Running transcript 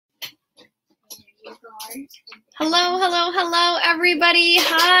Hello, hello, hello, everybody.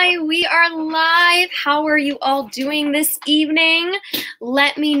 Hi, we are live. How are you all doing this evening?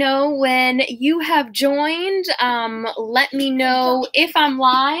 Let me know when you have joined. Let me know if I'm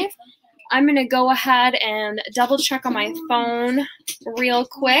live. I'm going to go ahead and double check on my phone real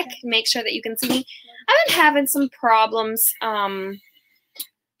quick, make sure that you can see me. I've been having some problems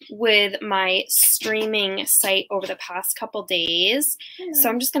with my streaming site over the past couple days. So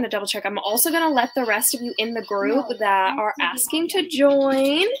I'm just going to double check. I'm also going to let the rest of you in the group that are asking to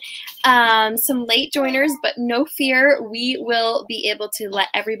join. Some late joiners, but no fear. We will be able to let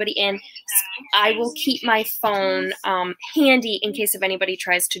everybody in. I will keep my phone handy in case if anybody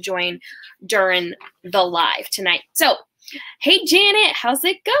tries to join during the live tonight. So, hey, Janet, how's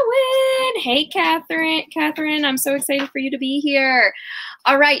it going? Hey, Catherine. Catherine, I'm so excited for you to be here.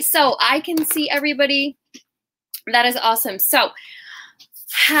 All right, so I can see everybody. That is awesome. So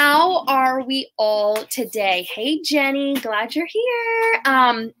how are we all today? Hey, Jenny, glad you're here.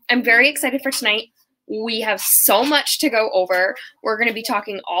 I'm very excited for tonight. We have so much to go over. We're going to be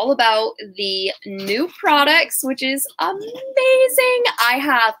talking all about the new products, which is amazing. I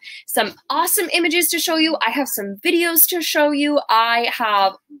have some awesome images to show you. I have some videos to show you. I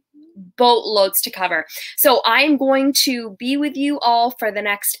have boatloads to cover. So I'm going to be with you all for the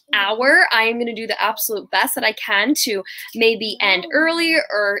next hour. I am going to do the absolute best that I can to maybe end earlier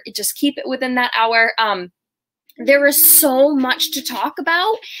or just keep it within that hour. There is so much to talk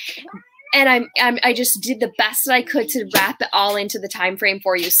about. And I just did the best that I could to wrap it all into the time frame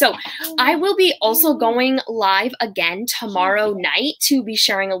for you. So I will be also going live again tomorrow night to be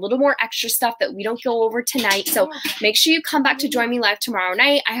sharing a little more extra stuff that we don't go over tonight. So make sure you come back to join me live tomorrow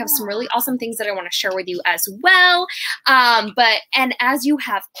night. I have some really awesome things that I want to share with you as well. And as you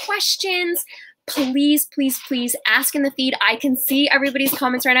have questions, please, please, please ask in the feed. I can see everybody's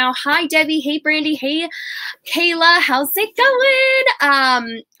comments right now. Hi, Debbie. Hey, Brandy. Hey, Kayla. How's it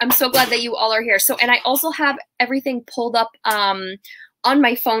going? I'm so glad that you all are here. So, and I also have everything pulled up on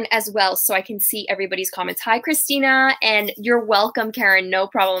my phone as well, so I can see everybody's comments. Hi, Christina, and you're welcome, Karen. No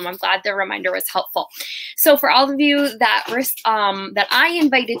problem. I'm glad the reminder was helpful. So for all of you that that I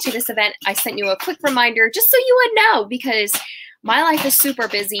invited to this event, I sent you a quick reminder just so you would know, because my life is super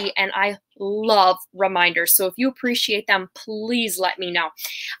busy and I love reminders. So if you appreciate them, please let me know.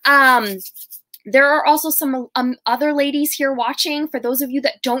 There are also some other ladies here watching. For those of you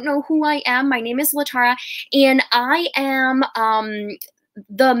that don't know who I am, my name is Latara, and I am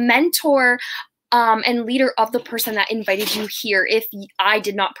the mentor and leader of the person that invited you here if I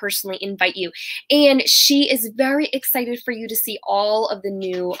did not personally invite you. And she is very excited for you to see all of the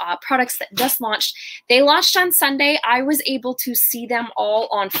new products that just launched. They launched on Sunday. I was able to see them all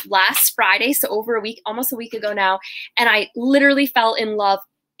on last Friday, so over a week, almost a week ago now, and I literally fell in love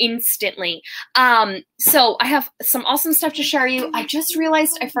instantly. So I have some awesome stuff to share you. I just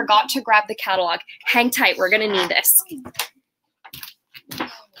realized I forgot to grab the catalog. Hang tight, we're gonna need this.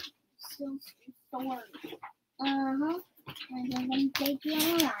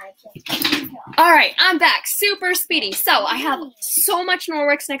 All right, I'm back. Super speedy. So I have so much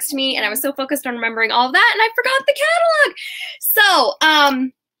Norwex next to me, and I was so focused on remembering all of that, and I forgot the catalog.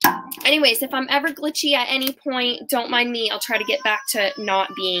 So, anyways, if I'm ever glitchy at any point, don't mind me. I'll try to get back to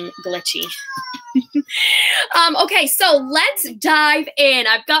not being glitchy. Okay, so let's dive in.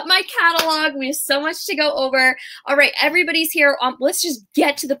 I've got my catalog. We have so much to go over. All right, everybody's here. Let's just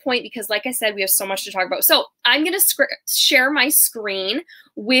get to the point because, like I said, we have so much to talk about. So I'm going to share my screen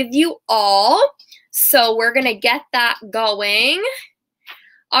with you all. So we're going to get that going.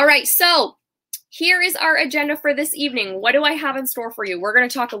 All right, so here is our agenda for this evening. What do I have in store for you? We're going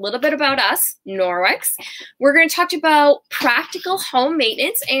to talk a little bit about us, Norwex. We're going to talk about practical home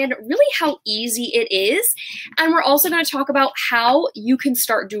maintenance and really how easy it is. And we're also going to talk about how you can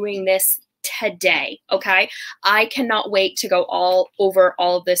start doing this today, okay? I cannot wait to go all over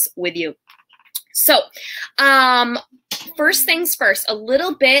all of this with you. So, first things first, a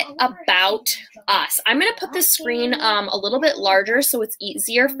little bit about us. I'm going to put the screen a little bit larger so it's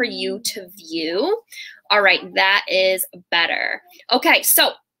easier for you to view. All right, that is better. Okay,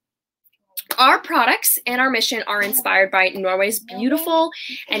 so our products and our mission are inspired by Norway's beautiful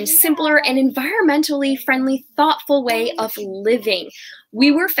and simpler and environmentally friendly, thoughtful way of living.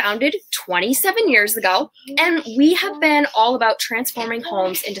 We were founded 27 years ago, and we have been all about transforming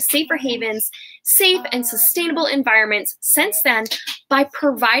homes into safer havens, safe and sustainable environments since then by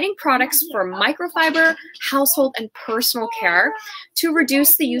providing products for microfiber, household, and personal care to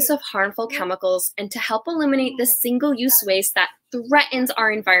reduce the use of harmful chemicals and to help eliminate the single-use waste that threatens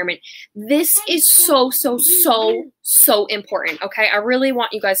our environment. This is so important, okay? I really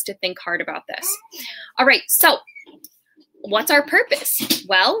want you guys to think hard about this. All right, so what's our purpose?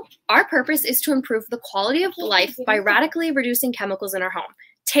 Well, our purpose is to improve the quality of life by radically reducing chemicals in our home.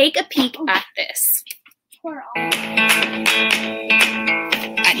 Take a peek at this.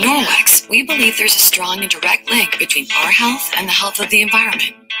 At Norwex, we believe there's a strong and direct link between our health and the health of the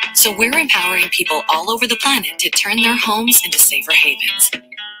environment. So we're empowering people all over the planet to turn their homes into safer havens.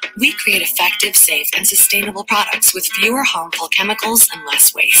 We create effective, safe, and sustainable products with fewer harmful chemicals and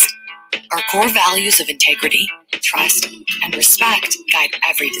less waste. Our core values of integrity, trust, and respect guide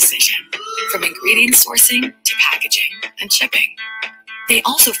every decision, from ingredient sourcing to packaging and shipping. They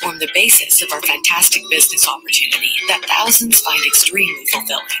also form the basis of our fantastic business opportunity that thousands find extremely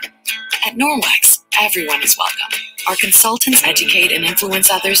fulfilling. At Norwex, everyone is welcome. Our consultants educate and influence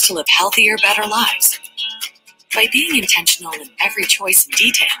others to live healthier, better lives. By being intentional in every choice and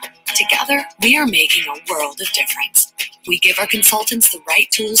detail, together we are making a world of difference. We give our consultants the right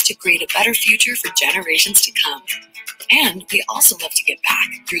tools to create a better future for generations to come. And we also love to give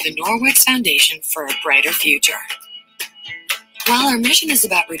back through the Norwex Foundation for a brighter future. While our mission is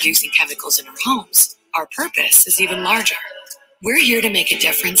about reducing chemicals in our homes, our purpose is even larger. We're here to make a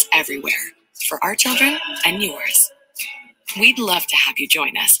difference everywhere, for our children and yours. We'd love to have you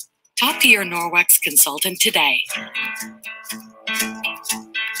join us. Talk to your Norwex consultant today.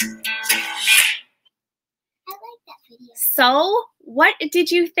 So, what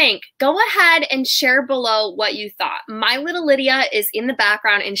did you think? Go ahead and share below what you thought. My little Lydia is in the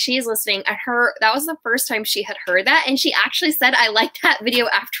background and she is listening. That was the first time she had heard that, and she actually said, I liked that video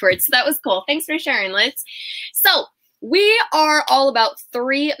afterwards. So that was cool. Thanks for sharing, Liz. So, we are all about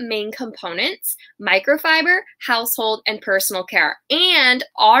three main components: microfiber, household, and personal care. And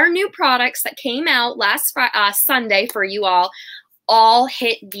our new products that came out last Sunday for you all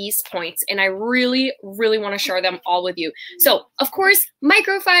hit these points, and I really want to share them all with you. So, of course,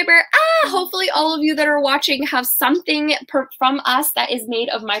 microfiber. Hopefully all of you that are watching have something from us that is made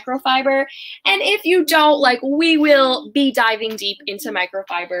of microfiber. And if you don't, like, we will be diving deep into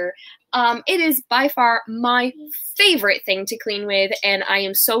microfiber. It is by far my favorite thing to clean with, and I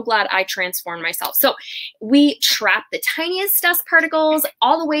am so glad I transformed myself. So we trap the tiniest dust particles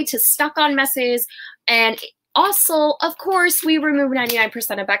all the way to stuck-on messes, and also, of course, we remove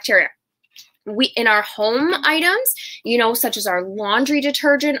 99% of bacteria. In our home items, such as our laundry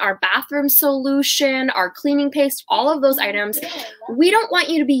detergent, our bathroom solution, our cleaning paste, all of those items, we don't want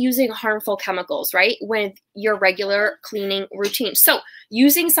you to be using harmful chemicals, right, with your regular cleaning routine. So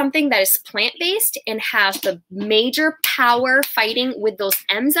using something that is plant-based and has the major power fighting with those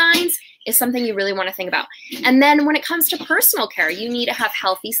enzymes is something you really want to think about. And then when it comes to personal care, you need to have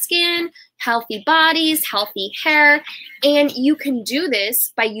healthy skin, healthy bodies, healthy hair, and you can do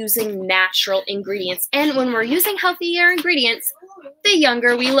this by using natural ingredients. And when we're using healthier ingredients, the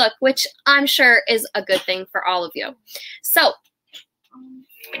younger we look, which I'm sure is a good thing for all of you. So,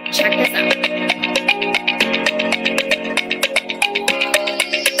 check this out.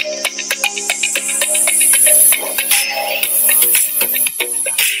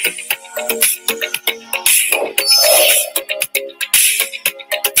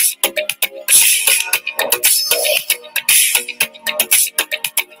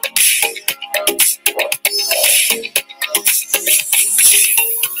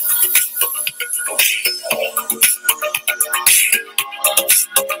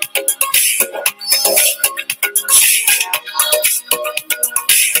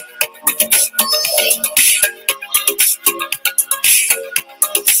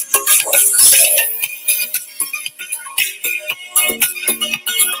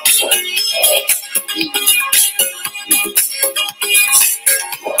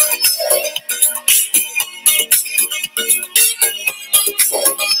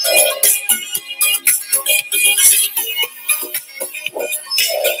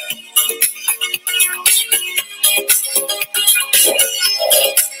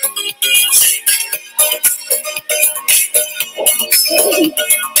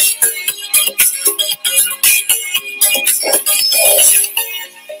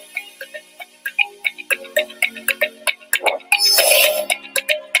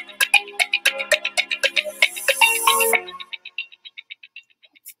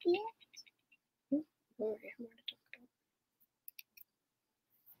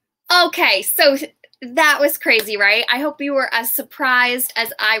 Okay, so That was crazy, right? I hope you were as surprised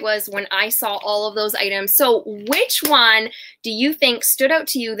as I was when I saw all of those items. So which one do you think stood out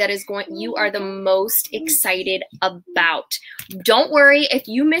to you that you are the most excited about? Don't worry if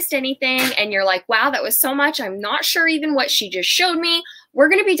you missed anything and you're like, wow, that was so much. I'm not sure even what she just showed me. We're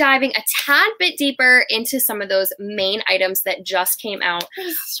going to be diving a tad bit deeper into some of those main items that just came out.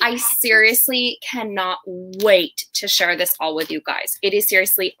 I seriously cannot wait to share this all with you guys. It is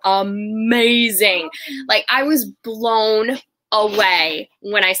seriously amazing. Like, I was blown away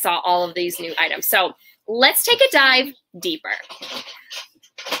when I saw all of these new items. So let's take a dive deeper.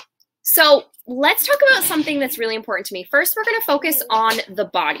 So let's talk about something that's really important to me. First, we're going to focus on the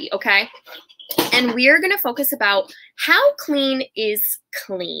body, okay? And we are going to focus about how clean is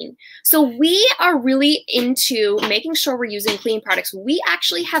clean. So we are really into making sure we're using clean products. We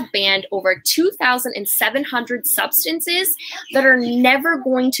actually have banned over 2,700 substances that are never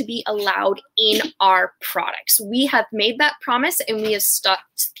going to be allowed in our products. We have made that promise and we have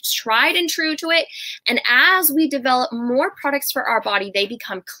tried and true to it. And as we develop more products for our body, they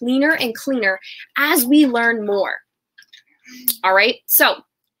become cleaner and cleaner as we learn more. All right, so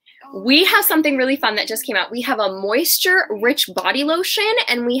we have something really fun that just came out. We have a moisture-rich body lotion,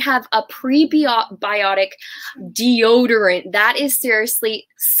 and we have a prebiotic deodorant. That is seriously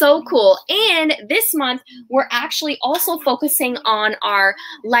so cool. And this month, we're actually also focusing on our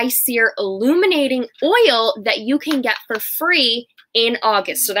Lyseer Illuminating Oil that you can get for free in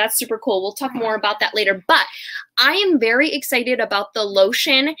August. So that's super cool. We'll talk more about that later. But I am very excited about the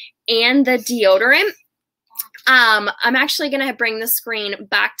lotion and the deodorant. I'm actually going to bring the screen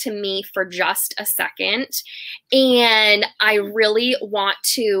back to me for just a second. And I really want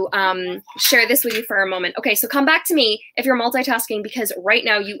to share this with you for a moment. Okay, so come back to me if you're multitasking, because right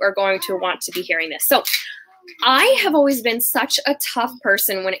now you are going to want to be hearing this. So I have always been such a tough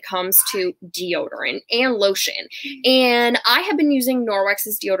person when it comes to deodorant and lotion. And I have been using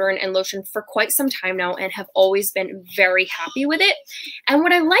Norwex's deodorant and lotion for quite some time now and have always been very happy with it. And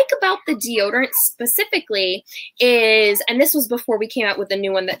what I like about the deodorant specifically is, and this was before we came out with the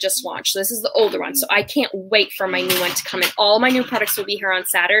new one that just launched. So this is the older one. So I can't wait for my new one to come in. All my new products will be here on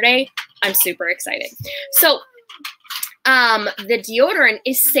Saturday. I'm super excited. So the deodorant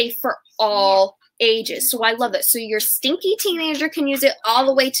is safe for all ages. So I love it. So your stinky teenager can use it all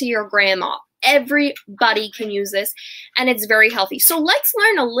the way to your grandma. Everybody can use this, and it's very healthy. So let's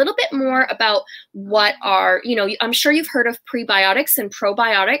learn a little bit more about what are, I'm sure you've heard of prebiotics and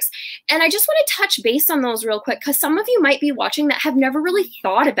probiotics, and I just want to touch base on those real quick because some of you might be watching that have never really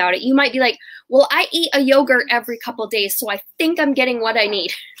thought about it. You might be like, well, I eat a yogurt every couple of days, so I think I'm getting what I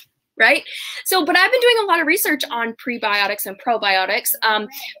need. Right? So, but I've been doing a lot of research on prebiotics and probiotics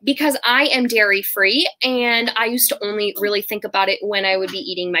because I am dairy free, and I used to only really think about it when I would be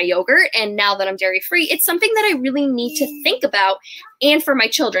eating my yogurt. And now that I'm dairy free, it's something that I really need to think about, and for my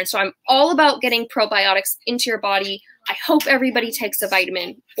children. So I'm all about getting probiotics into your body. I hope everybody takes a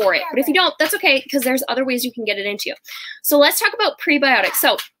vitamin for it. But if you don't, that's okay, because there's other ways you can get it into you. So let's talk about prebiotics.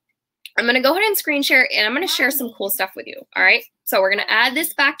 So I'm going to go ahead and screen share, and I'm going to share some cool stuff with you. All right. So we're going to add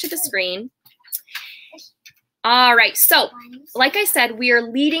this back to the screen. All right. So like I said, we are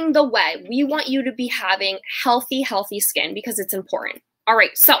leading the way. We want you to be having healthy skin because it's important. All right.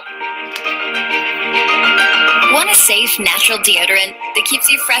 So want a safe, natural deodorant that keeps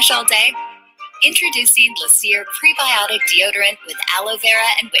you fresh all day? Introducing Lyseer Prebiotic Deodorant with aloe vera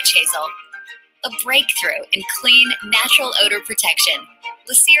and witch hazel. A breakthrough in clean, natural odor protection.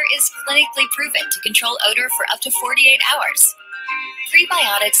 Lyseer is clinically proven to control odor for up to 48 hours.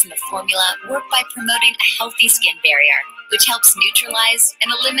 Prebiotics in the formula work by promoting a healthy skin barrier, which helps neutralize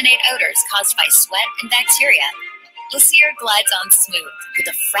and eliminate odors caused by sweat and bacteria. Lyseer glides on smooth with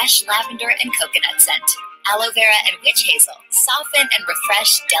a fresh lavender and coconut scent. Aloe vera and witch hazel soften and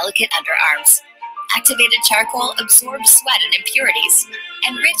refresh delicate underarms. Activated charcoal absorbs sweat and impurities,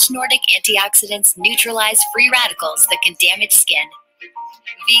 and rich Nordic antioxidants neutralize free radicals that can damage skin.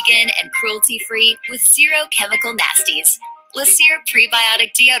 Vegan and cruelty-free with zero chemical nasties. Lyseer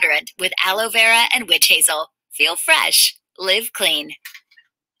Prebiotic Deodorant with aloe vera and witch hazel. Feel fresh. Live clean.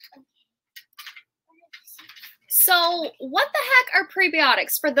 So what the heck are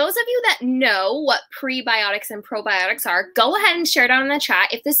prebiotics? For those of you that know what prebiotics and probiotics are, go ahead and share it down in the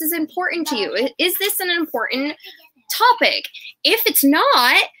chat if this is important to you. Is this an important topic? If it's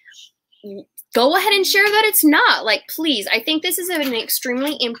not, go ahead and share that it's not. Like, please, I think this is an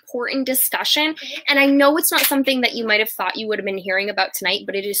extremely important discussion. And I know it's not something that you might have thought you would have been hearing about tonight,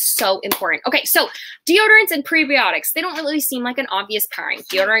 but it is so important. Okay, so deodorants and prebiotics, they don't really seem like an obvious pairing.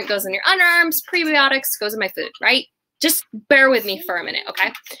 Deodorant goes in your underarms, prebiotics goes in my food, right? Just bear with me for a minute,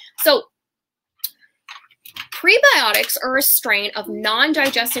 okay? So prebiotics are a strain of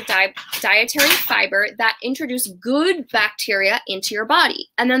non-digestive dietary fiber that introduce good bacteria into your body.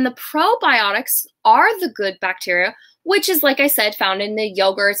 And then the probiotics are the good bacteria, which is, like I said, found in the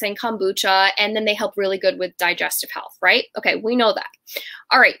yogurts and kombucha, and then they help really good with digestive health, right? Okay, we know that.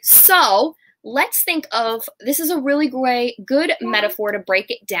 All right, so let's think of, this is a really good metaphor to break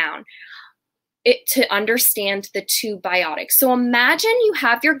it down. To understand the two biotics. So imagine you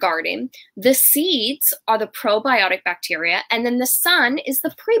have your garden, the seeds are the probiotic bacteria, and then the sun is the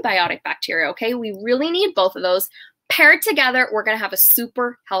prebiotic bacteria, okay? We really need both of those. Paired together, we're gonna have a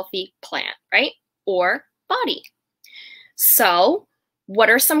super healthy plant, right? Or body. So what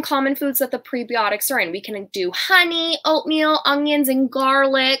are some common foods that the prebiotics are in? We can do honey, oatmeal, onions, and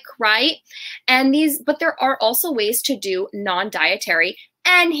garlic, right? And but there are also ways to do non-dietary.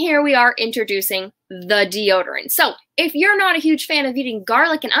 And here we are introducing the deodorant. So if you're not a huge fan of eating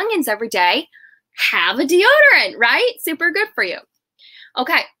garlic and onions every day, have a deodorant, right? Super good for you.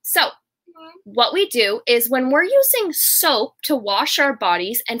 Okay, so what we do is when we're using soap to wash our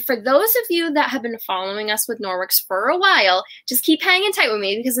bodies, and for those of you that have been following us with Norwex for a while, just keep hanging tight with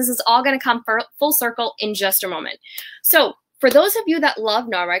me because this is all going to come full circle in just a moment. So for those of you that love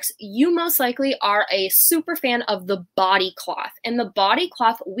Norwex, you most likely are a super fan of the body cloth. And the body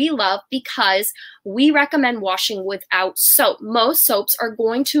cloth we love because we recommend washing without soap. Most soaps are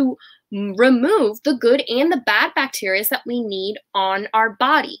going to remove the good and the bad bacteria that we need on our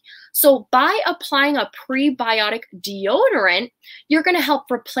body. So by applying a prebiotic deodorant, you're going to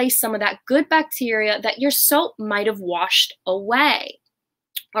help replace some of that good bacteria that your soap might have washed away.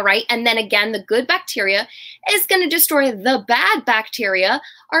 All right, and then again, the good bacteria is going to destroy the bad bacteria,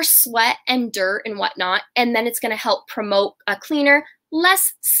 our sweat and dirt and whatnot, and then it's going to help promote a cleaner,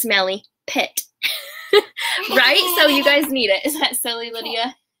 less smelly pit. Right? So you guys need it. Is that silly,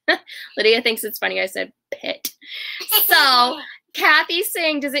 Lydia? Lydia thinks it's funny I said pit. So Kathy's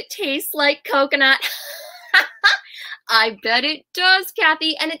saying, does it taste like coconut? I bet it does,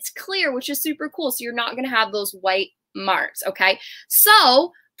 Kathy, and it's clear, which is super cool, so you're not going to have those white marks, okay?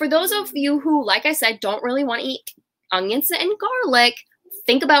 So for those of you who, like I said, don't really want to eat onions and garlic,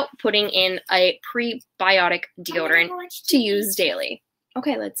 think about putting in a prebiotic deodorant to use daily.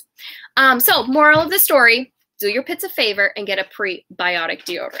 Okay, let's. So moral of the story, do your pits a favor and get a prebiotic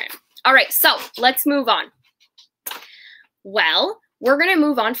deodorant. All right, so let's move on. Well, we're going to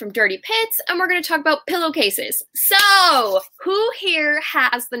move on from dirty pits and we're going to talk about pillowcases. So who here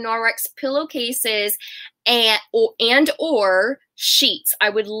has the Norwex pillowcases and or sheets? I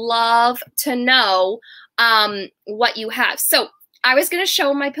would love to know what you have. So I was going to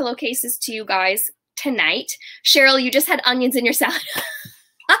show my pillowcases to you guys tonight. Cheryl, you just had onions in your salad.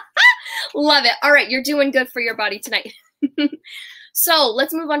 Love it. All right, you're doing good for your body tonight. So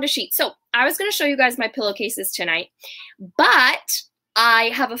let's move on to sheets. So I was going to show you guys my pillowcases tonight, but I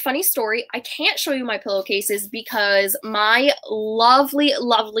have a funny story. I can't show you my pillowcases because my lovely,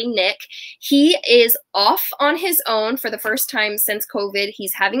 lovely Nick, he is off on his own for the first time since COVID.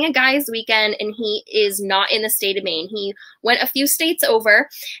 He's having a guy's weekend and he is not in the state of Maine. He went a few states over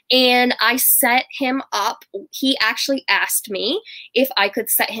and I set him up. He actually asked me if I could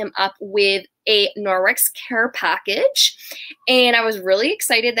set him up with a Norwex care package, and I was really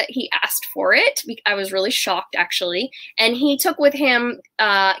excited that he asked for it. I was really shocked, actually, and he took with him,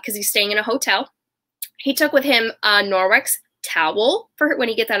 because he's staying in a hotel, he took with him a Norwex towel for when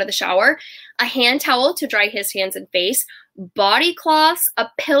he gets out of the shower, a hand towel to dry his hands and face, body cloths, a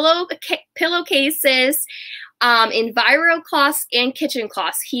pillowcases, Enviro cloths, and kitchen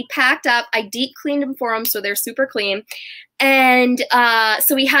cloths. He packed up. I deep cleaned them for him, so they're super clean. And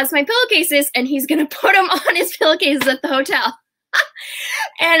so he has my pillowcases, and he's going to put them on his pillowcases at the hotel.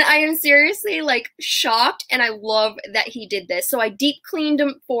 And I am seriously like shocked, and I love that he did this. So I deep cleaned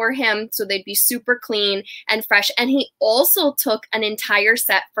them for him so they'd be super clean and fresh. And he also took an entire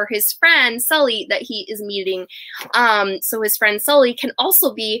set for his friend Sully that he is meeting. So his friend Sully can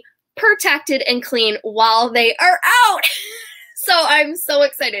also be protected and clean while they are out. So I'm so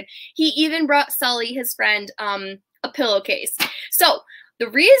excited. He even brought Sully, his friend, a pillowcase. So the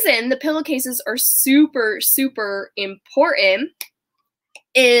reason the pillowcases are super, super important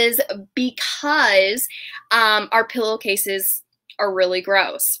is because our pillowcases are really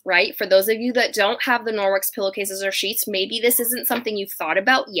gross, right? For those of you that don't have the Norwex pillowcases or sheets, maybe this isn't something you've thought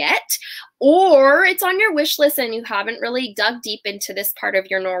about yet, or it's on your wish list and you haven't really dug deep into this part of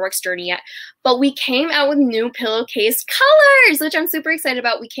your Norwex journey yet. But we came out with new pillowcase colors, which I'm super excited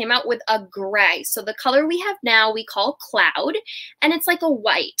about. We came out with a gray. So the color we have now we call Cloud, and it's like a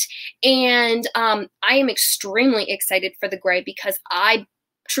white. And I am extremely excited for the gray because I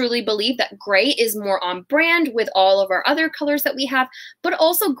truly believe that gray is more on brand with all of our other colors that we have, but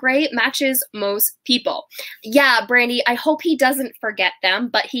also gray matches most people. Yeah, Brandy, I hope he doesn't forget them,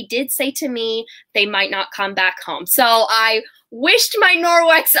 but he did say to me they might not come back home. So I wished my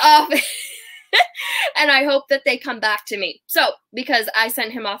Norwex off and I hope that they come back to me. So, because I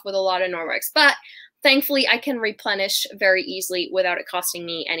sent him off with a lot of Norwex, but thankfully I can replenish very easily without it costing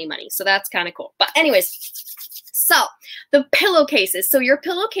me any money. So that's kind of cool. But anyways, so the pillowcases. So your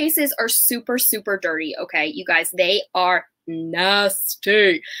pillowcases are super, super dirty, okay? You guys, they are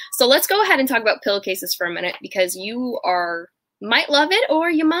nasty. So let's go ahead and talk about pillowcases for a minute because you might love it or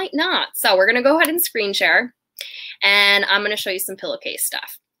you might not. So we're gonna go ahead and screen share and I'm gonna show you some pillowcase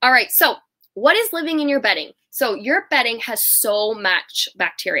stuff. All right, so what is living in your bedding? So your bedding has so much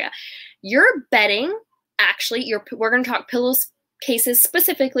bacteria. Your bedding, actually, we're gonna talk pillowcases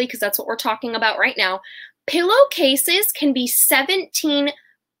specifically because that's what we're talking about right now. Pillowcases can be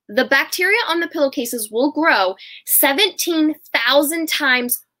the bacteria on the pillowcases will grow 17,000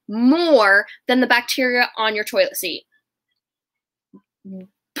 times more than the bacteria on your toilet seat.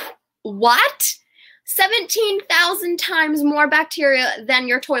 What? 17,000 times more bacteria than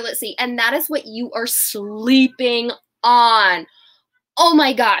your toilet seat, and that is what you are sleeping on. Oh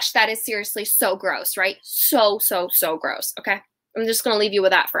my gosh, that is seriously so gross, right? So, so, so gross, okay? I'm just gonna leave you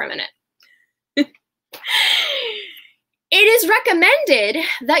with that for a minute. It is recommended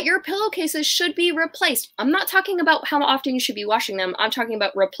that your pillowcases should be replaced. I'm not talking about how often you should be washing them. I'm talking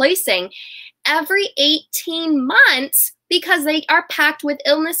about replacing every 18 months because they are packed with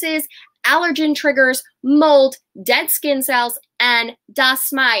illnesses, allergen triggers, mold, dead skin cells, and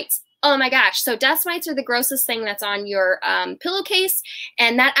dust mites. Oh my gosh. So dust mites are the grossest thing that's on your pillowcase.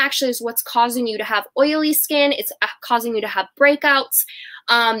 And that actually is what's causing you to have oily skin. It's causing you to have breakouts.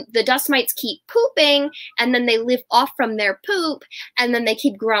 The dust mites keep pooping and then they live off from their poop and then they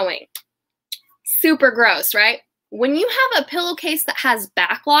keep growing. Super gross, right? When you have a pillowcase that has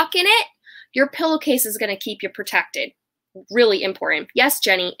backlock in it, your pillowcase is going to keep you protected. Really important. Yes,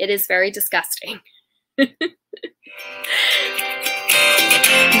 Jenny, it is very disgusting.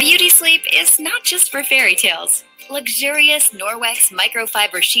 Beauty sleep is not just for fairy tales. Luxurious Norwex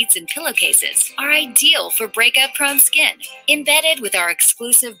microfiber sheets and pillowcases are ideal for breakup-prone skin. Embedded with our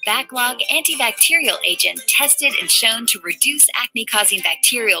exclusive backlog antibacterial agent tested and shown to reduce acne-causing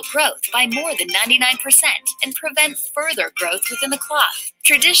bacterial growth by more than 99% and prevent further growth within the cloth.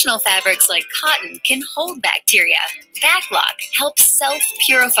 Traditional fabrics like cotton can hold bacteria. Backlog helps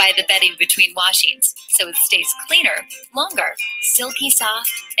self-purify the bedding between washings, so it stays cleaner, longer, silky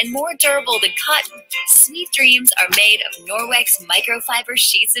soft, and more durable than cotton. Sweet dreams are made of Norwex microfiber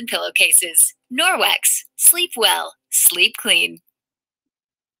sheets and pillowcases. Norwex. Sleep well. Sleep clean.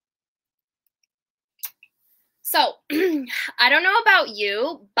 So, I don't know about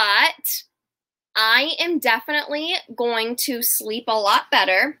you, but I am definitely going to sleep a lot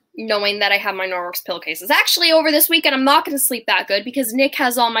better knowing that I have my Norwex pillowcases. Actually, over this weekend, I'm not going to sleep that good because Nick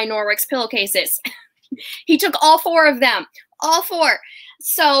has all my Norwex pillowcases. He took all 4 of them. All 4.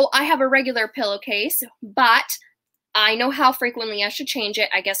 So I have a regular pillowcase, but I know how frequently I should change it.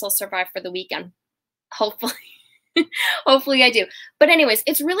 I guess I'll survive for the weekend. Hopefully. Hopefully I do. But anyways,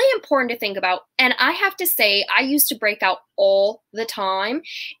 it's really important to think about. And I have to say, I used to break out all the time.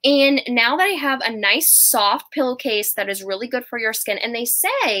 And now that I have a nice soft pillowcase that is really good for your skin, and they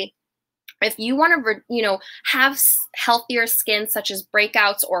say if you want to, have healthier skin, such as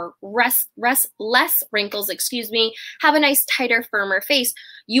breakouts or less wrinkles, have a nice, tighter, firmer face,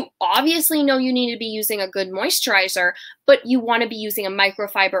 you obviously know you need to be using a good moisturizer, but you want to be using a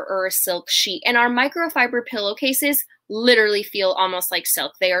microfiber or a silk sheet. And our microfiber pillowcases literally feel almost like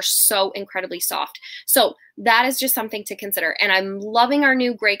silk. They are so incredibly soft. So that is just something to consider. And I'm loving our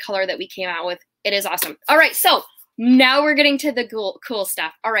new gray color that we came out with. It is awesome. All right, so now we're getting to the cool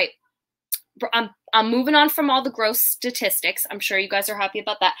stuff. All right. I'm moving on from all the gross statistics. I'm sure you guys are happy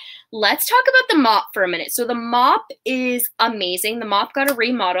about that. Let's talk about the mop for a minute. So the mop is amazing. The mop got a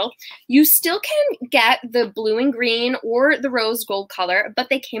remodel. You still can get the blue and green or the rose gold color, but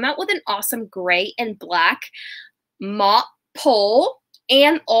they came out with an awesome gray and black mop pole,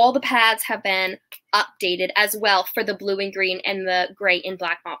 and all the pads have been updated as well for the blue and green and the gray and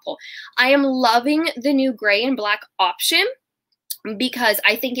black mop pole. I am loving the new gray and black option, because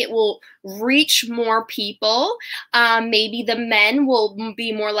I think it will reach more people. Maybe the men will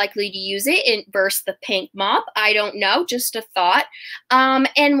be more likely to use it versus the pink mop. I don't know, just a thought.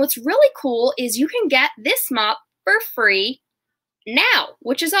 And what's really cool is you can get this mop for free now,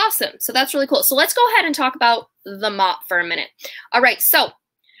 which is awesome. So that's really cool. So let's go ahead and talk about the mop for a minute. All right, so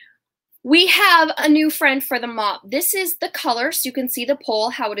We have a new friend for the mop. This is the color, so you can see the pole,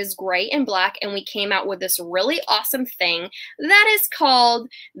 how it is gray and black, and we came out with this really awesome thing that is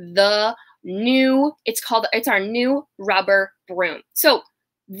called it's our new rubber broom. So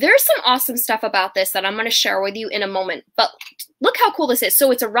there's some awesome stuff about this that I'm going to share with you in a moment, but look how cool this is.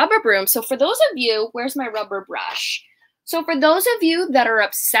 So it's a rubber broom. So for those of you, where's my rubber brush? So for those of you that are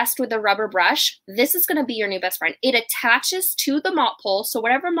obsessed with the rubber brush, this is going to be your new best friend. It attaches to the mop pole. So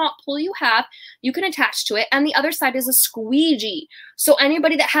whatever mop pole you have, you can attach to it. And the other side is a squeegee. So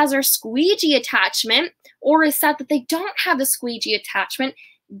anybody that has our squeegee attachment or is sad that they don't have the squeegee attachment,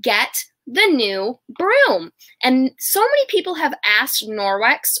 get the new broom. And so many people have asked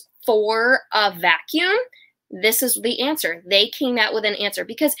Norwex for a vacuum. This is the answer. They came out with an answer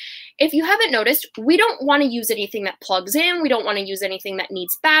because if you haven't noticed, we don't want to use anything that plugs in. We don't want to use anything that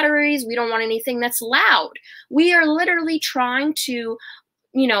needs batteries. We don't want anything that's loud. We are literally trying to,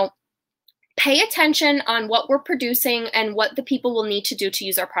 pay attention on what we're producing and what the people will need to do to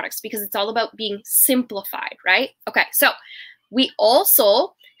use our products because it's all about being simplified, right? Okay, so we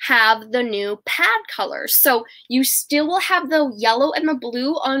also have the new pad colors. So you still will have the yellow and the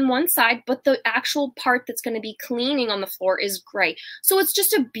blue on one side, but the actual part that's going to be cleaning on the floor is gray. So it's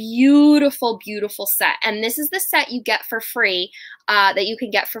just a beautiful, beautiful set. And this is the set you get for free, that you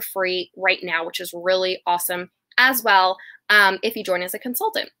can get for free right now, which is really awesome as well if you join as a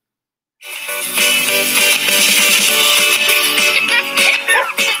consultant.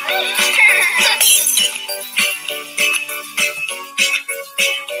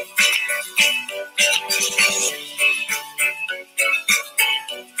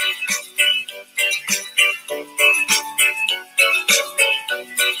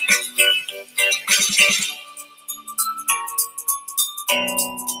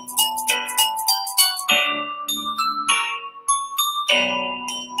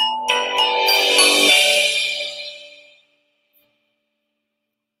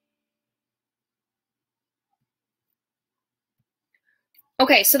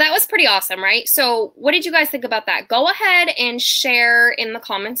 Okay, so that was pretty awesome, right? So what did you guys think about that? Go ahead and share in the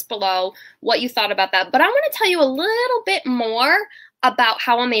comments below what you thought about that. But I want to tell you a little bit more about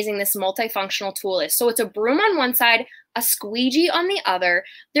how amazing this multifunctional tool is. So it's a broom on one side, a squeegee on the other.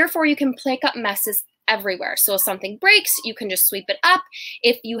 Therefore, you can pick up messes everywhere. So if something breaks, you can just sweep it up.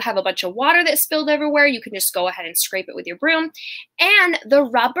 If you have a bunch of water that spilled everywhere, you can just go ahead and scrape it with your broom. And the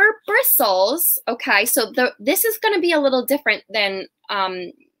rubber bristles, okay, so this is going to be a little different than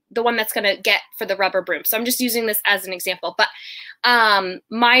the one that's going to get for the rubber broom. So I'm just using this as an example, but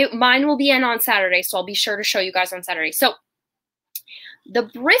mine will be in on Saturday, so I'll be sure to show you guys on Saturday. So the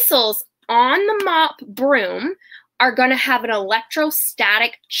bristles on the mop broom are going to have an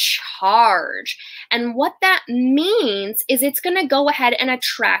electrostatic charge. And what that means is it's going to go ahead and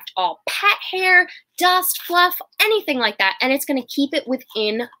attract all pet hair, dust, fluff, anything like that. And it's going to keep it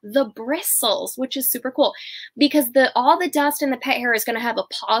within the bristles, which is super cool because all the dust and the pet hair is going to have a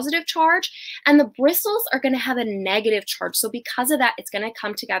positive charge and the bristles are going to have a negative charge. So because of that, it's going to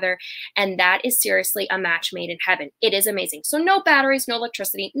come together and that is seriously a match made in heaven. It is amazing. So no batteries, no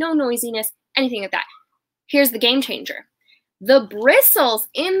electricity, no noisiness, anything like that. Here's the game changer. The bristles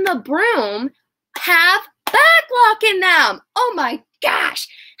in the broom have backlock in them. Oh my gosh.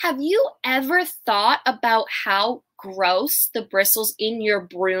 Have you ever thought about how gross the bristles in your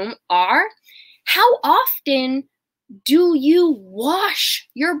broom are? How often do you wash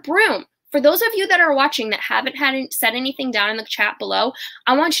your broom? For those of you that are watching that haven't said anything down in the chat below,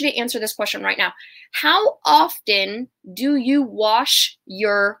 I want you to answer this question right now. How often do you wash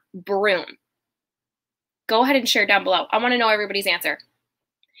your broom? Go ahead and share down below. I want to know everybody's answer.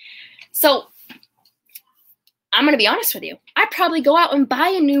 So I'm going to be honest with you. I probably go out and buy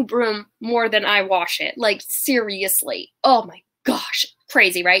a new broom more than I wash it. Like seriously. Oh my gosh.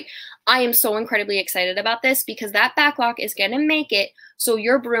 Crazy, right? I am so incredibly excited about this because that backlock is going to make it so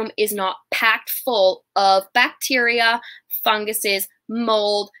your broom is not packed full of bacteria, funguses,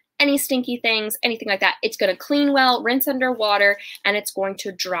 mold, any stinky things, anything like that. It's going to clean well, rinse under water, and it's going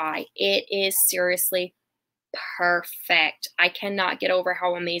to dry. It is seriously perfect. I cannot get over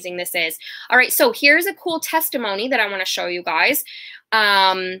how amazing this is. All right, so here's a cool testimony that I want to show you guys.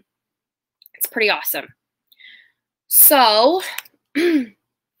 It's pretty awesome. So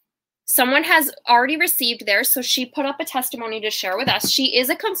someone has already received theirs, so she put up a testimony to share with us. She is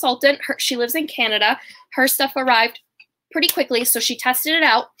a consultant. She lives in Canada. Her stuff arrived pretty quickly, so she tested it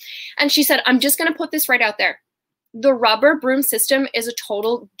out, and she said, I'm just going to put this right out there. The rubber broom system is a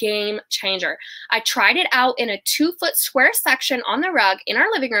total game changer. I tried it out in a 2-foot square section on the rug in our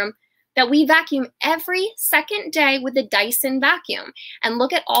living room. that we vacuum every second day with the Dyson vacuum. And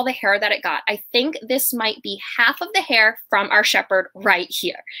look at all the hair that it got. I think this might be half of the hair from our shepherd right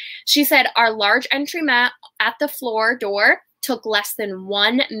here. She said our large entry mat at the floor door took less than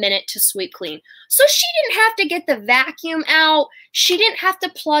 1 minute to sweep clean. So she didn't have to get the vacuum out. She didn't have to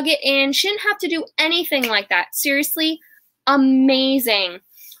plug it in. She didn't have to do anything like that. Seriously, amazing.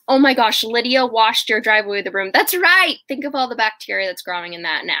 Oh my gosh, Lydia washed your driveway with a broom. That's right. Think of all the bacteria that's growing in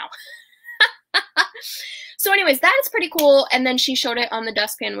that now. So anyways, that is pretty cool. And then she showed it on the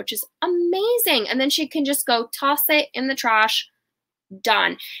dustpan, which is amazing. And then she can just go toss it in the trash.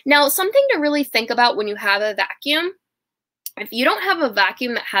 Done. Now, something to really think about when you have a vacuum, if you don't have a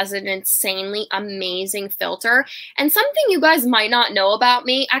vacuum that has an insanely amazing filter, and something you guys might not know about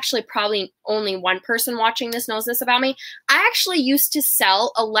me, actually probably only one person watching this knows this about me, I actually used to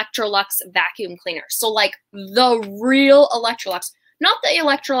sell Electrolux vacuum cleaners. So like the real Electrolux, not the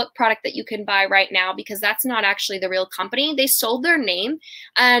Electrolux product that you can buy right now, because that's not actually the real company. They sold their name,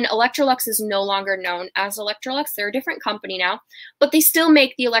 and Electrolux is no longer known as Electrolux. They're a different company now, but they still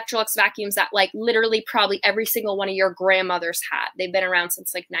make the Electrolux vacuums that like literally probably every single one of your grandmothers had. They've been around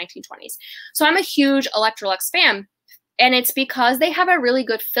since like 1920s. So I'm a huge Electrolux fan. And it's because they have a really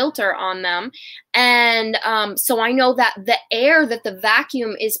good filter on them. And so I know that the air that the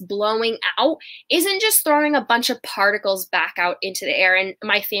vacuum is blowing out isn't just throwing a bunch of particles back out into the air, and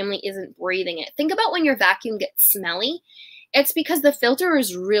my family isn't breathing it. Think about when your vacuum gets smelly. It's because the filter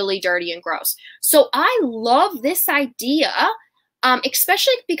is really dirty and gross. So I love this idea,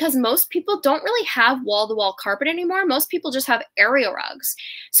 especially because most people don't really have wall-to-wall carpet anymore. Most people just have area rugs.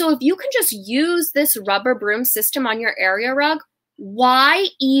 So if you can just use this rubber broom system on your area rug, why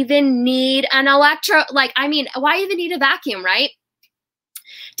even need an why even need a vacuum, right?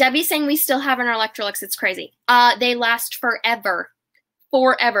 Debbie's saying we still have an Electrolux. It's crazy. They last forever.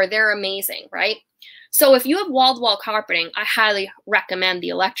 Forever. They're amazing, right? So if you have wall-to-wall carpeting, I highly recommend the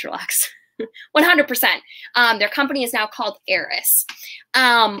Electrolux. 100%. Their company is now called Eris.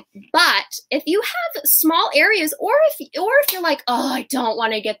 But if you have small areas, or if you're like, oh, I don't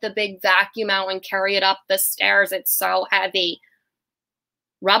want to get the big vacuum out and carry it up the stairs, it's so heavy.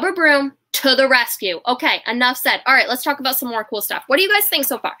 Rubber broom to the rescue. Okay, enough said. All right, let's talk about some more cool stuff. What do you guys think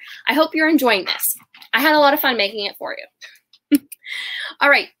so far? I hope you're enjoying this. I had a lot of fun making it for you. All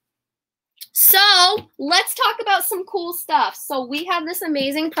right. So let's talk about some cool stuff. So we have this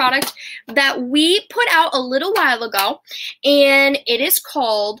amazing product that we put out a little while ago, and it is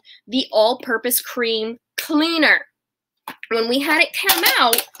called the All-Purpose Cream Cleaner. When we had it come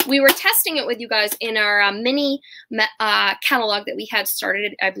out, we were testing it with you guys in our mini catalog that we had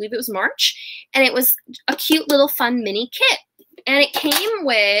started, I believe it was March, and it was a cute little fun mini kit. And it came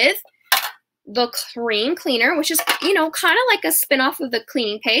with the cream cleaner, which is, you know, kind of like a spin-off of the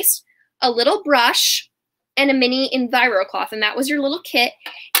cleaning paste, a little brush, and a mini Enviro cloth, and that was your little kit,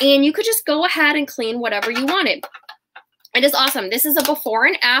 and you could just go ahead and clean whatever you wanted. It is awesome. This is a before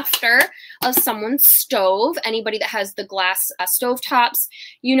and after of someone's stove. Anybody that has the glass stove tops,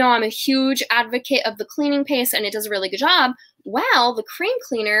 you know I'm a huge advocate of the cleaning paste, and it does a really good job. Well, the cream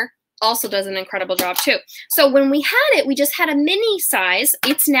cleaner also does an incredible job too. So when we had it, we just had a mini size.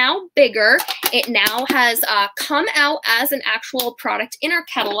 It's now bigger. It now has come out as an actual product in our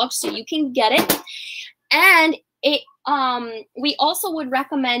catalog, so you can get it. And it we also would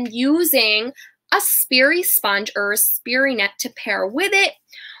recommend using a Sperry sponge or a Sperry net to pair with it,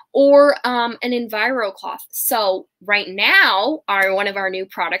 or an Enviro cloth. So right now, one of our new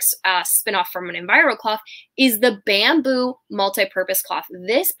products, spin-off from an Enviro cloth, is the bamboo multi-purpose cloth.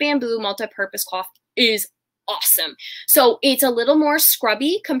 This bamboo multi-purpose cloth is awesome. So it's a little more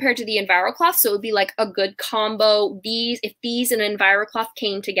scrubby compared to the Enviro cloth, so it would be like a good combo. If these and Enviro cloth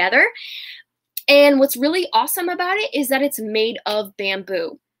came together. And what's really awesome about it is that it's made of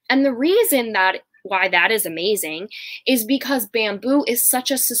bamboo. And the reason why that is amazing is because bamboo is such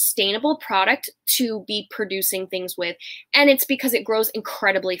a sustainable product to be producing things with, and it's because it grows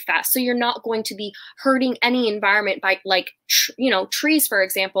incredibly fast. So you're not going to be hurting any environment by, like, trees, for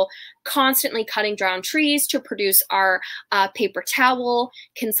example, constantly cutting down trees to produce our paper towel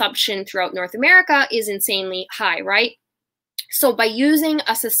consumption throughout North America is insanely high, right? So by using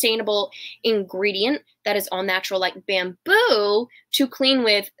a sustainable ingredient that is all natural like bamboo to clean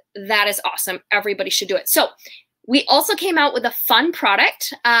with, that is awesome. Everybody should do it. So we also came out with a fun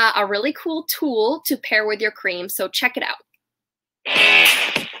product, a really cool tool to pair with your cream. So check it out.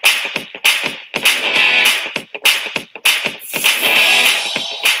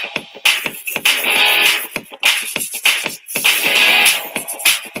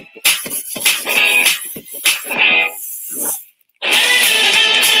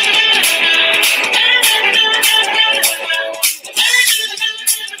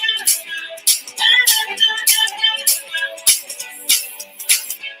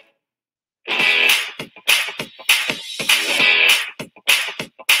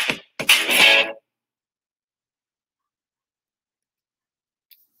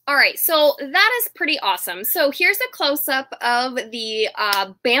 All right, so that is pretty awesome. So here's a close-up of the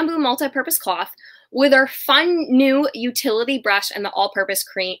bamboo multi-purpose cloth with our fun new utility brush and the all-purpose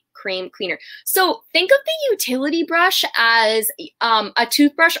cream cleaner. So think of the utility brush as a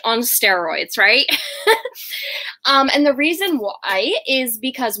toothbrush on steroids, right? And the reason why is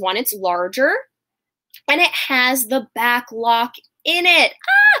because, one, it's larger and it has the back lock in it.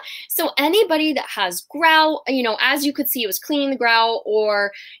 So anybody that has grout, you know, as you could see, it was cleaning the grout,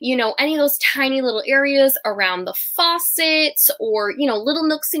 or, you know, any of those tiny little areas around the faucets, or, you know, little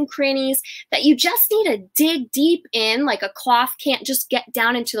nooks and crannies that you just need to dig deep in, like a cloth can't just get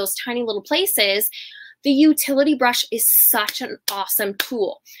down into those tiny little places. The utility brush is such an awesome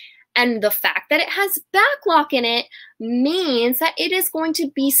tool. And the fact that it has backlock in it means that it is going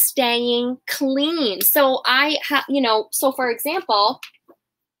to be staying clean. So I have, you know, so for example,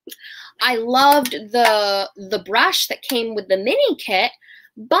 I loved the brush that came with the mini kit,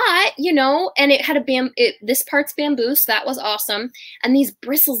 but, you know, and it had this part's bamboo, so that was awesome. And these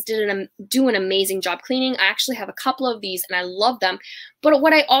bristles do an amazing job cleaning. I actually have a couple of these and I love them. But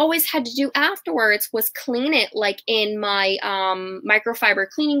what I always had to do afterwards was clean it, like in my microfiber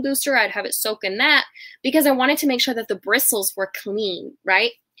cleaning booster. I'd have it soak in that because I wanted to make sure that the bristles were clean,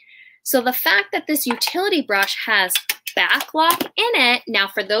 right? So the fact that this utility brush has backlock in it, now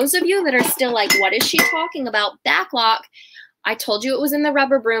for those of you that are still like, what is she talking about, backlock? I told you it was in the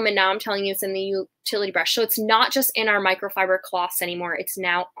rubber broom, and now I'm telling you it's in the utility brush. So it's not just in our microfiber cloths anymore. It's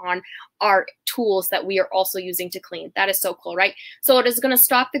now on our tools that we are also using to clean. That is so cool, right? So it is going to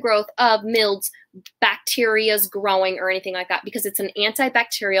stop the growth of milds, bacterias growing, or anything like that, because it's an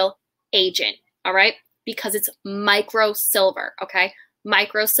antibacterial agent, all right? Because it's microsilver, okay?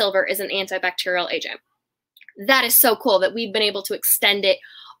 Microsilver is an antibacterial agent. That is so cool that we've been able to extend it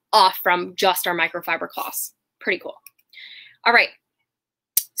off from just our microfiber cloths. Pretty cool. All right,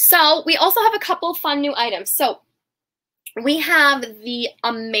 so we also have a couple fun new items. So we have the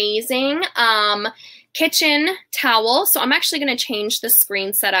amazing kitchen towel. So I'm actually going to change the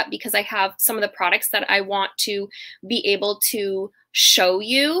screen setup because I have some of the products that I want to be able to show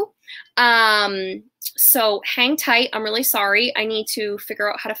you. So hang tight. I'm really sorry. I need to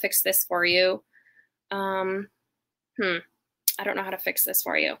figure out how to fix this for you. I don't know how to fix this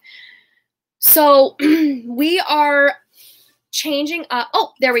for you. So we are changing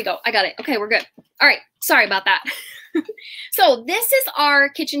oh, there we go. I got it. Okay, we're good. All right, sorry about that. So this is our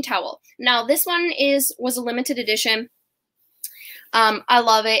kitchen towel. Now this one was a limited edition. I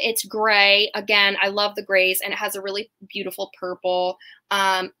love it. It's gray. Again, I love the grays, and it has a really beautiful purple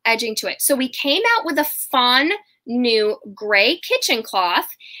edging to it. So we came out with a fun new gray kitchen cloth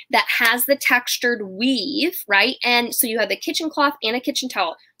that has the textured weave, right? And so you have the kitchen cloth and a kitchen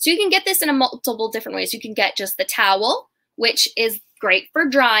towel. So you can get this in multiple different ways. You can get just the towel, which is great for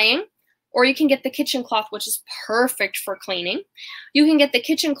drying, or you can get the kitchen cloth, which is perfect for cleaning. You can get the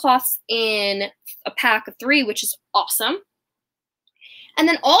kitchen cloths in a pack of 3, which is awesome. And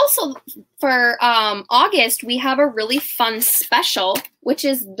then also for August, we have a really fun special, which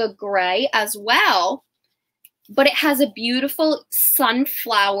is the gray as well, but it has a beautiful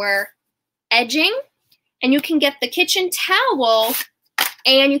sunflower edging, and you can get the kitchen towel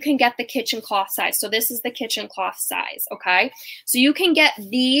and you can get the kitchen cloth size. So this is the kitchen cloth size, okay? So you can get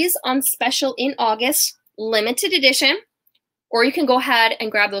these on special in August, limited edition, or you can go ahead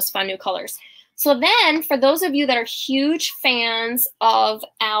and grab those fun new colors. So then, for those of you that are huge fans of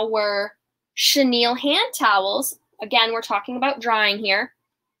our chenille hand towels, again, we're talking about drying here.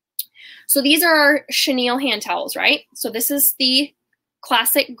 So these are our chenille hand towels, right? So this is the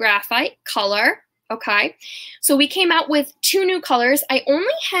classic graphite color. Okay, so we came out with 2 new colors. I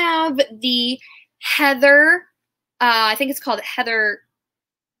only have the heather, I think it's called heather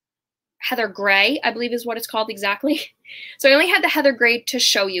gray, I believe is what it's called exactly. So I only have the heather gray to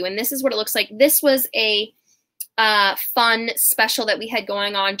show you, and this is what it looks like. This was a fun special that we had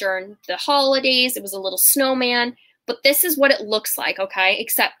going on during the holidays. It was a little snowman, but this is what it looks like, okay,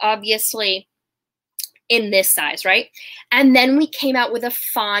 except obviously in this size, right? And then we came out with a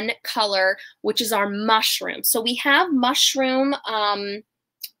fun color, which is our mushroom. So we have mushroom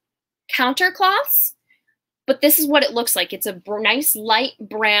counter cloths, but this is what it looks like. It's a nice light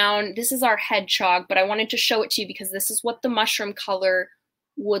brown. This is our hedgehog, but I wanted to show it to you because this is what the mushroom color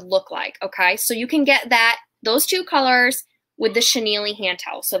would look like, okay? So you can get those 2 colors with the chenille hand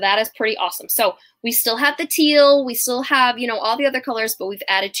towel. So that is pretty awesome. So we still have the teal, we still have, you know, all the other colors, but we've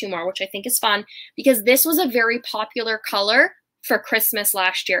added 2 more, which I think is fun because this was a very popular color for Christmas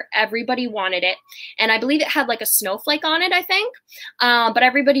last year. Everybody wanted it. And I believe it had like a snowflake on it, I think. But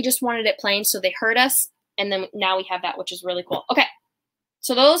everybody just wanted it plain, so they heard us. And then now we have that, which is really cool. Okay.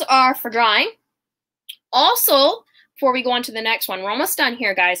 So those are for drying. Also, before we go on to the next one, we're almost done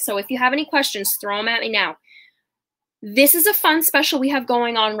here, guys. So if you have any questions, throw them at me now. This is a fun special we have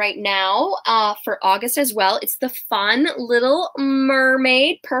going on right now for August as well. It's the fun little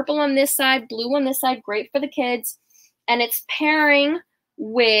mermaid, purple on this side, blue on this side, great for the kids. And it's pairing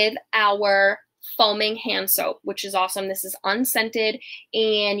with our foaming hand soap, which is awesome. This is unscented,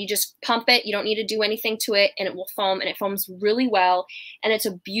 and you just pump it. You don't need to do anything to it, and it will foam, and it foams really well. And it's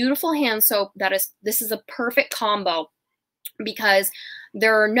a beautiful hand soap. This is a perfect combo because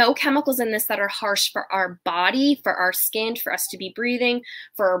there are no chemicals in this that are harsh for our body, for our skin, for us to be breathing,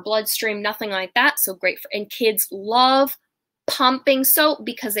 for our bloodstream, nothing like that. So great and kids love pumping soap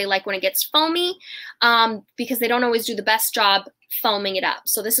because they like when it gets foamy, because they don't always do the best job foaming it up.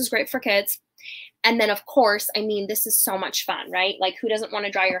 So this is great for kids. And then of course, I mean, this is so much fun, right? Like who doesn't want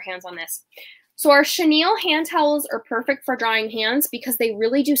to dry your hands on this? So our chenille hand towels are perfect for drying hands because they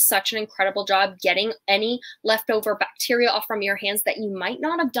really do such an incredible job getting any leftover bacteria off from your hands that you might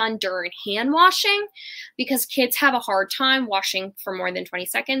not have done during hand washing, because kids have a hard time washing for more than 20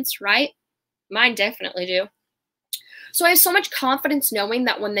 seconds, right? Mine definitely do. So I have so much confidence knowing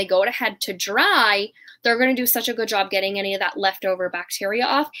that when they go ahead to dry, they're going to do such a good job getting any of that leftover bacteria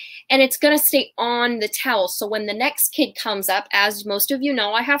off, and it's going to stay on the towel. So when the next kid comes up, as most of you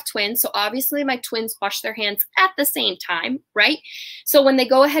know, I have twins, so obviously my twins wash their hands at the same time, right? So when they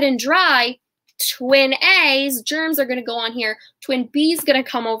go ahead and dry, twin A's germs are going to go on here. Twin B's going to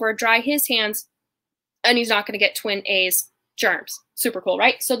come over, dry his hands, and he's not going to get twin A's germs. Super cool,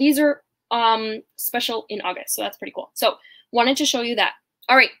 right? So these are special in August, so that's pretty cool. So wanted to show you that.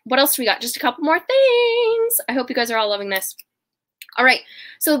 All right, what else do we got? Just a couple more things. I hope you guys are all loving this. All right,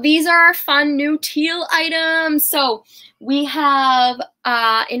 so these are our fun new teal items. So we have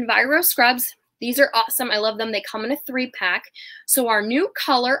Enviro scrubs. These are awesome. I love them. They come in a 3-pack. So our new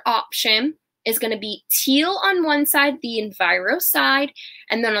color option is going to be teal on one side, the Enviro side,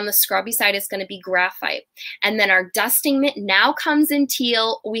 and then on the scrubby side is going to be graphite. And then our dusting mitt now comes in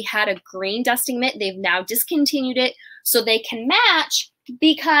teal. We had a green dusting mitt. They've now discontinued it so they can match,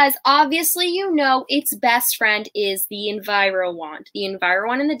 because obviously you know its best friend is the Enviro wand. The Enviro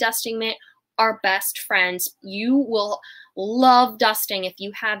wand and the dusting mitt are best friends. You will love dusting if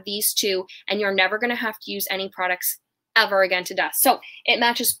you have these two, and you're never going to have to use any products ever again to dust. So it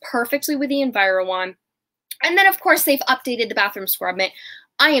matches perfectly with the Enviro wand. And then of course they've updated the bathroom scrub mitt.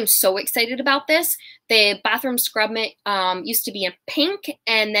 I am so excited about this. The bathroom scrub mitt used to be in pink,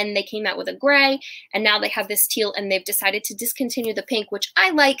 and then they came out with a gray, and now they have this teal, and they've decided to discontinue the pink, which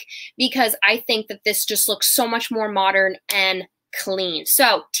I like because I think that this just looks so much more modern and clean.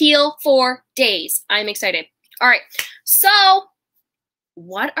 So teal for days. I'm excited. All right, so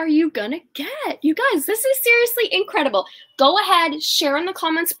what are you gonna get? You guys, this is seriously incredible. Go ahead, share in the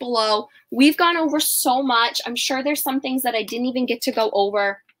comments below. We've gone over so much. I'm sure there's some things that I didn't even get to go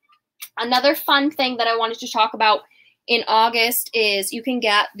over. Another fun thing that I wanted to talk about in August is you can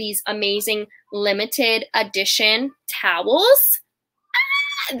get these amazing limited edition towels.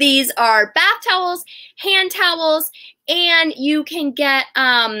 These are bath towels, hand towels, and you can get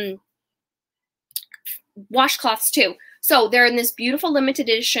washcloths too. So they're in this beautiful limited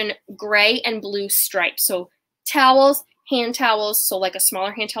edition gray and blue stripe. So towels, hand towels, so like a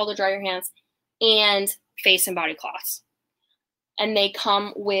smaller hand towel to dry your hands, and face and body cloths. And they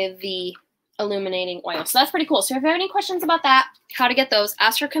come with the illuminating oil. So that's pretty cool. So if you have any questions about that, how to get those,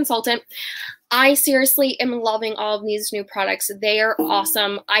 ask your consultant. I seriously am loving all of these new products. They are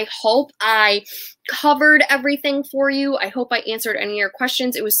awesome. I hope I covered everything for you. I hope I answered any of your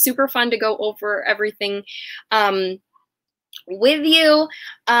questions. It was super fun to go over everything with you.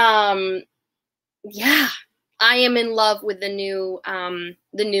 Yeah, I am in love with the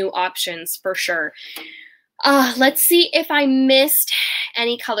new options for sure. Let's see if I missed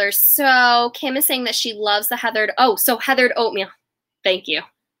any colors. So Kim is saying that she loves the heathered. Oh, so heathered oatmeal. Thank you.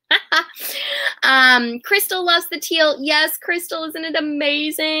 Crystal loves the teal. Yes, Crystal, isn't it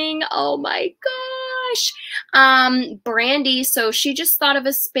amazing? Oh my gosh. Brandy, so she just thought of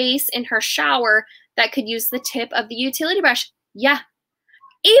a space in her shower that could use the tip of the utility brush. Yeah,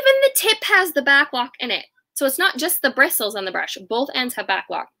 even the tip has the back lock in it. So it's not just the bristles on the brush. Both ends have back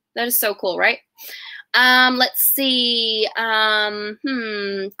lock. That is so cool, right? Let's see.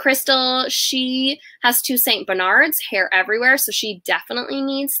 Crystal, she has 2 St. Bernards, hair everywhere, so she definitely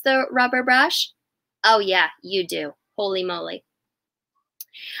needs the rubber brush. Oh yeah, you do. Holy moly.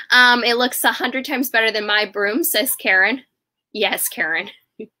 It looks 100 times better than my broom, says Karen. Yes, Karen.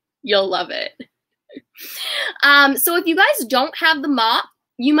 You'll love it. So if you guys don't have the mop,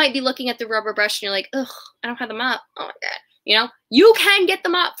 you might be looking at the rubber brush and you're like, ugh, I don't have the mop. Oh my God. You know, you can get the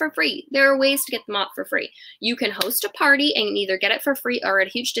mop for free. There are ways to get the mop for free. You can host a party and either get it for free or at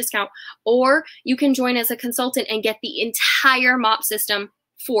a huge discount, or you can join as a consultant and get the entire mop system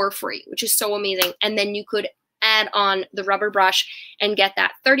for free, which is so amazing. And then you could add on the rubber brush and get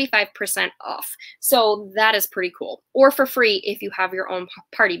that 35% off. So that is pretty cool. Or for free if you have your own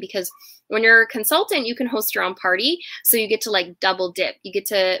party, because when you're a consultant, you can host your own party. So you get to like double dip. You get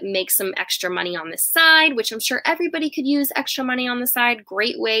to make some extra money on the side, which I'm sure everybody could use extra money on the side.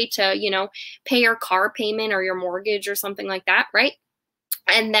 Great way to, you know, pay your car payment or your mortgage or something like that, right?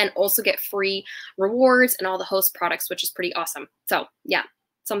 And then also get free rewards and all the host products, which is pretty awesome. So yeah,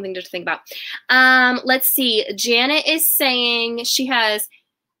 something to think about. Let's see. Janet is saying she has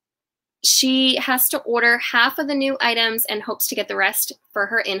to order half of the new items and hopes to get the rest for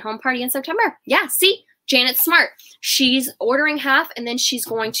her in-home party in September. Yeah, see, Janet's smart. She's ordering half and then she's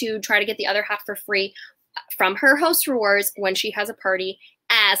going to try to get the other half for free from her host rewards when she has a party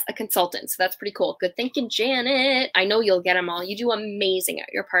as a consultant. So that's pretty cool. Good thinking, Janet. I know you'll get them all. You do amazing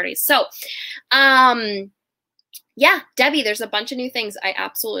at your parties. So, yeah, Debbie, there's a bunch of new things. I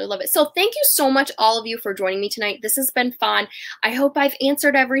absolutely love it. So thank you so much, all of you, for joining me tonight. This has been fun. I hope I've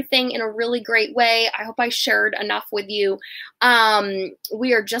answered everything in a really great way. I hope I shared enough with you.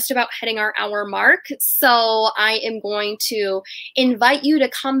 We are just about hitting our hour mark. So I am going to invite you to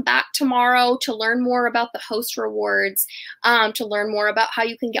come back tomorrow to learn more about the host rewards, to learn more about how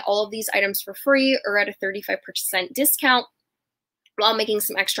you can get all of these items for free or at a 35% discount, while making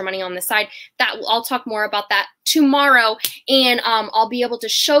some extra money on the side. I'll talk more about that tomorrow, and I'll be able to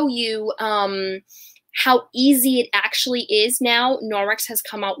show you how easy it actually is now. Norwex has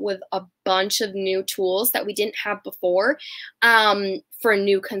come out with a bunch of new tools that we didn't have before for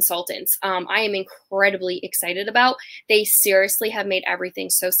new consultants. I am incredibly excited about. They seriously have made everything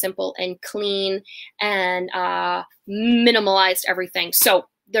so simple and clean and minimalized everything. So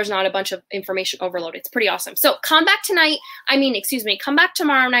there's not a bunch of information overload. It's pretty awesome. So come back come back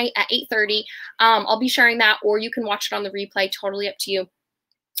tomorrow night at 8:30. I'll be sharing that, or you can watch it on the replay, totally up to you.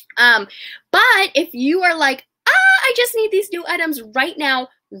 But if you are like, I just need these new items right now,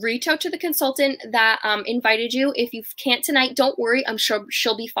 reach out to the consultant that invited you. If you can't tonight, don't worry. I'm sure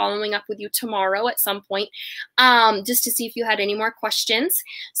she'll be following up with you tomorrow at some point, just to see if you had any more questions.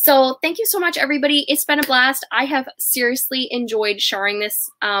 So thank you so much, everybody. It's been a blast. I have seriously enjoyed sharing this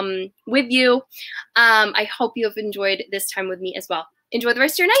with you. I hope you have enjoyed this time with me as well. Enjoy the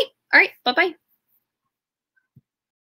rest of your night. All right, bye-bye.